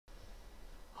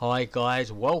Hi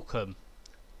guys, welcome.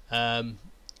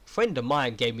 Friend of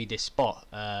mine gave me this spot.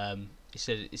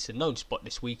 It's a known spot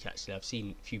this week actually. I've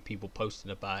seen a few people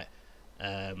posting about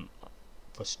it,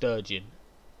 for sturgeon.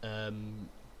 Been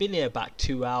here about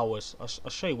 2 hours. I'll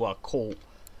show you what I caught.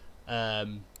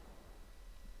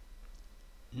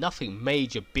 Nothing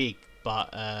major big,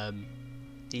 but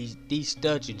these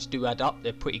sturgeons do add up.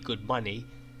 They're pretty good money,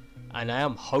 and I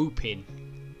am hoping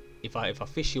if I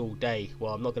fish all day,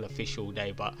 well, I'm not going to fish all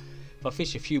day, but if I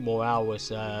fish a few more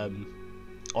hours on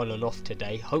and off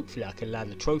today, hopefully I can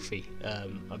land a trophy.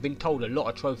 I've been told a lot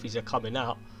of trophies are coming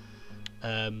out.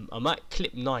 I'm at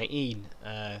clip 19,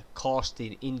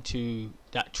 casting into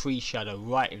that tree shadow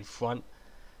right in front,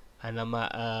 and I'm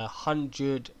at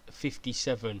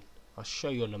 157. I'll show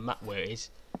you on the map where it is.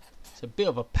 It's a bit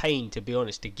of a pain, to be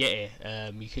honest, to get here.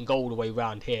 You can go all the way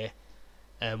around here,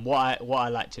 and what I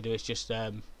like to do is just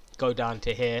go down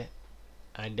to here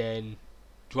and then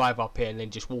drive up here and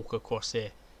then just walk across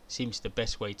here. Seems the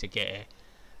best way to get here.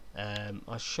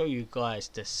 I'll show you guys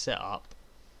the setup.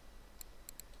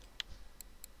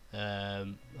 Oh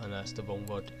no, that's the wrong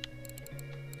rod.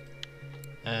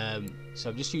 So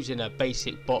I'm just using a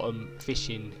basic bottom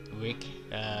fishing rig.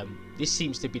 This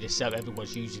seems to be the setup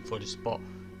everyone's using for the spot.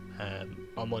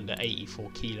 I'm on the 84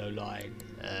 kilo line,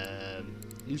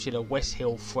 using a West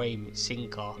Hill frame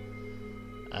sinker,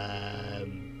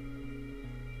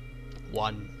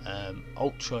 one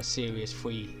ultra series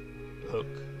free hook.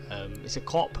 It's a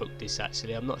carp hook, this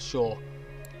actually. I'm not sure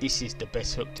this is the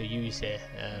best hook to use here,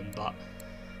 but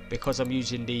because I'm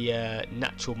using the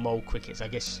natural mole crickets, I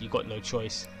guess you got no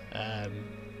choice.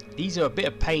 These are a bit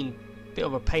of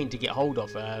a pain to get hold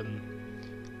of. I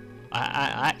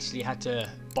actually had to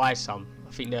buy some.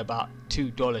 I think they're about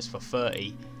 $2 for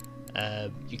 30.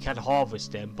 You can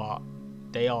harvest them, but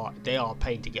they are a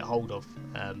pain to get hold of.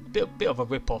 Bit of a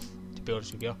rip-off, to be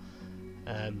honest with you.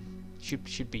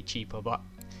 Should be cheaper, but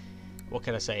what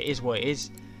can I say? It is what it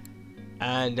is.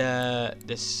 And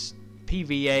this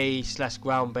PVA /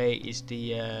 ground bait is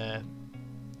the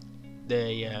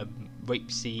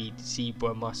rapeseed,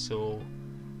 zebra mussel,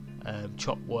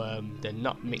 chopworm, the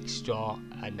nut mixture,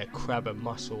 and the crab and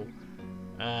mussel.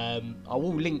 I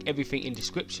will link everything in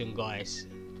description, guys,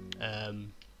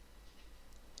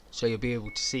 so you'll be able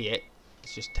to see it.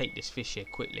 Let's just take this fish here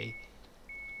quickly.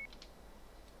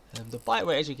 The bite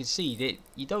rate, as you can see,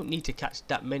 you don't need to catch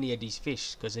that many of these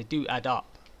fish because they do add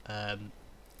up.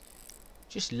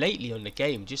 Just lately on the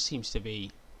game just seems to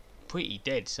be pretty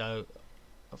dead, so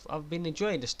I've been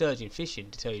enjoying the sturgeon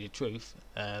fishing, to tell you the truth.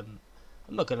 I'm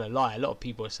not gonna lie, a lot of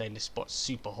people are saying the spot's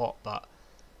super hot, but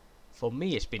for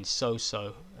me it's been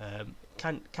so-so.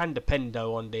 Can depend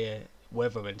though on the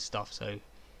weather and stuff, so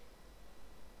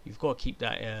you've got to keep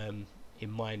that in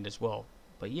mind as well.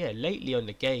 But yeah, lately on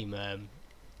the game,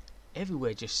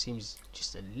 everywhere just seems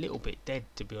just a little bit dead,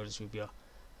 to be honest with you.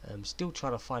 I'm still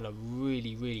trying to find a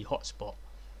really hot spot.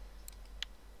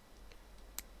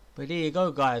 But there you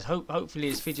go, guys. Hopefully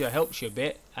this video helps you a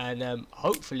bit, and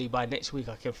hopefully by next week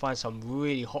I can find some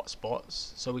really hot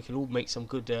spots so we can all make some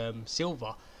good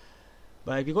silver.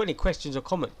 But if you've got any questions or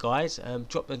comments, guys,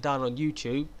 drop them down on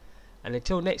YouTube. And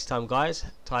until next time, guys,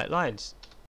 tight lines.